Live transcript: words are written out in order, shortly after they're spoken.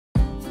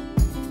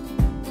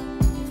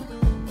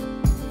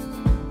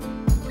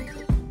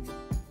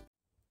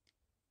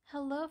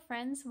Hello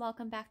friends,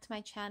 welcome back to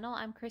my channel.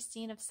 I'm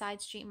Christine of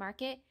Side Street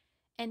Market,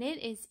 and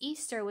it is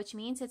Easter, which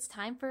means it's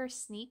time for a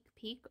sneak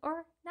peek,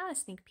 or not a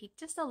sneak peek,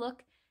 just a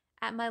look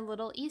at my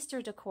little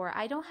Easter decor.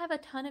 I don't have a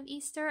ton of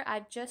Easter,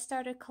 I've just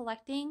started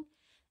collecting,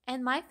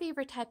 and my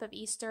favorite type of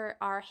Easter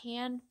are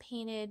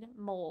hand-painted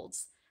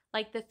molds,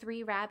 like the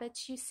 3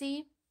 rabbits you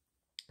see.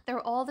 They're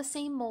all the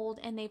same mold,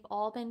 and they've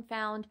all been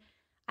found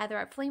either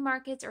at flea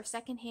markets or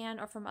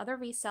secondhand or from other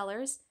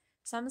resellers.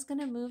 So I'm just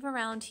going to move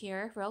around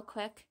here real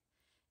quick.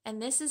 And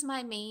this is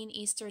my main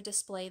Easter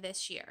display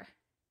this year.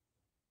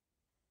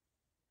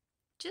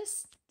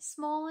 Just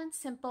small and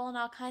simple, and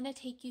I'll kind of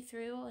take you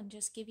through and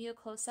just give you a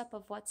close-up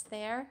of what's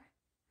there.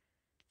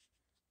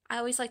 I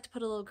always like to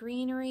put a little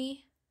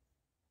greenery.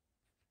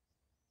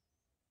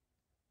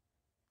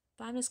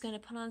 But I'm just going to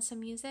put on some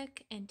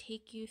music and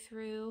take you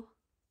through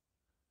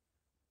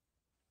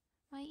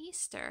my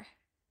Easter.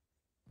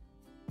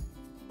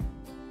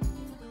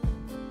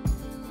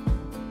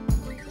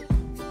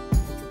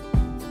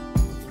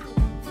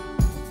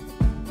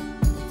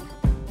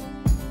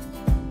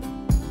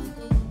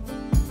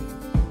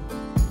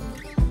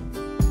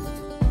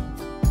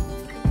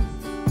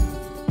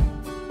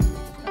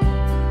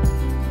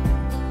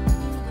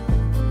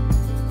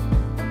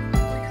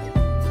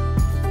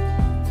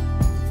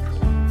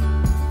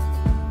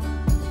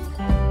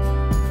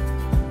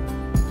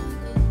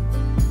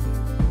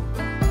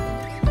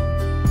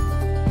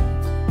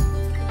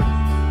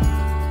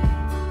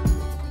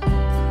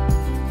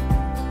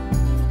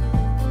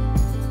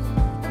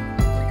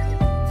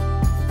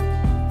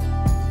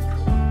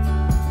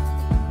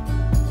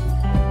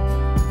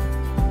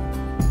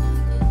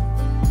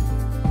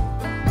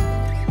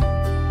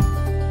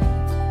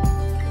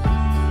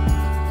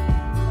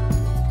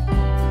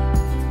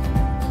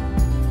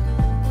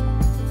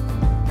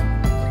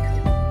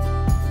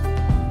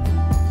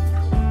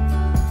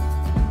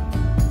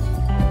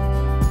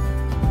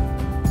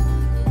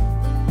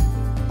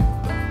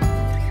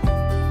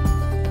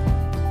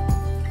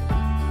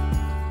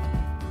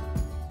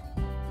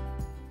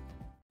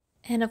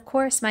 And of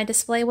course, my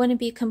display wouldn't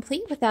be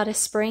complete without a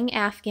spring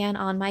Afghan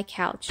on my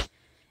couch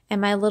and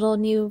my little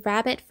new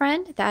rabbit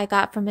friend that I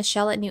got from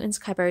Michelle at Newton's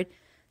Cupboard.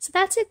 So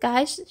that's it,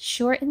 guys.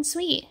 Short and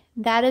sweet.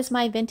 That is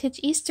my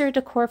vintage Easter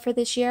decor for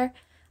this year.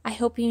 I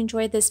hope you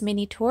enjoyed this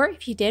mini tour.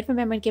 If you did,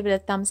 remember to give it a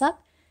thumbs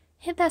up,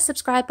 hit that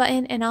subscribe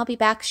button, and I'll be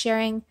back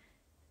sharing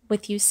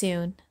with you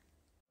soon.